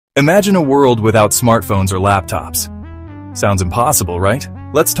Imagine a world without smartphones or laptops. Sounds impossible, right?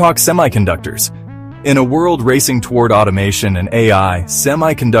 Let's talk semiconductors. In a world racing toward automation and AI,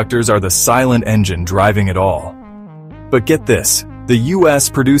 semiconductors are the silent engine driving it all. But get this, the US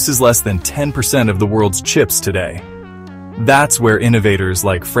produces less than 10% of the world's chips today. That's where innovators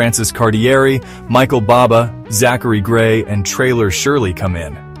like Francis Cardieri, Michael Baba, Zachary Gray, and Traylor Shirley come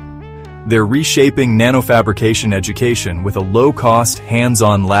in. They're reshaping nanofabrication education with a low-cost,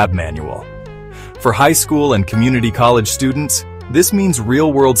 hands-on lab manual. For high school and community college students, this means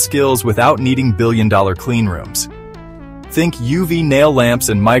real-world skills without needing billion-dollar cleanrooms. Think UV nail lamps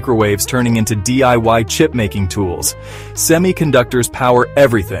and microwaves turning into DIY chip-making tools. Semiconductors power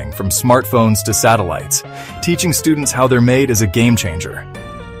everything from smartphones to satellites. Teaching students how they're made is a game-changer.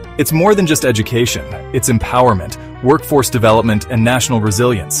 It's more than just education, it's empowerment, workforce development, and national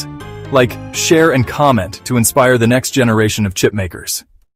resilience. Like, share and comment to inspire the next generation of chipmakers.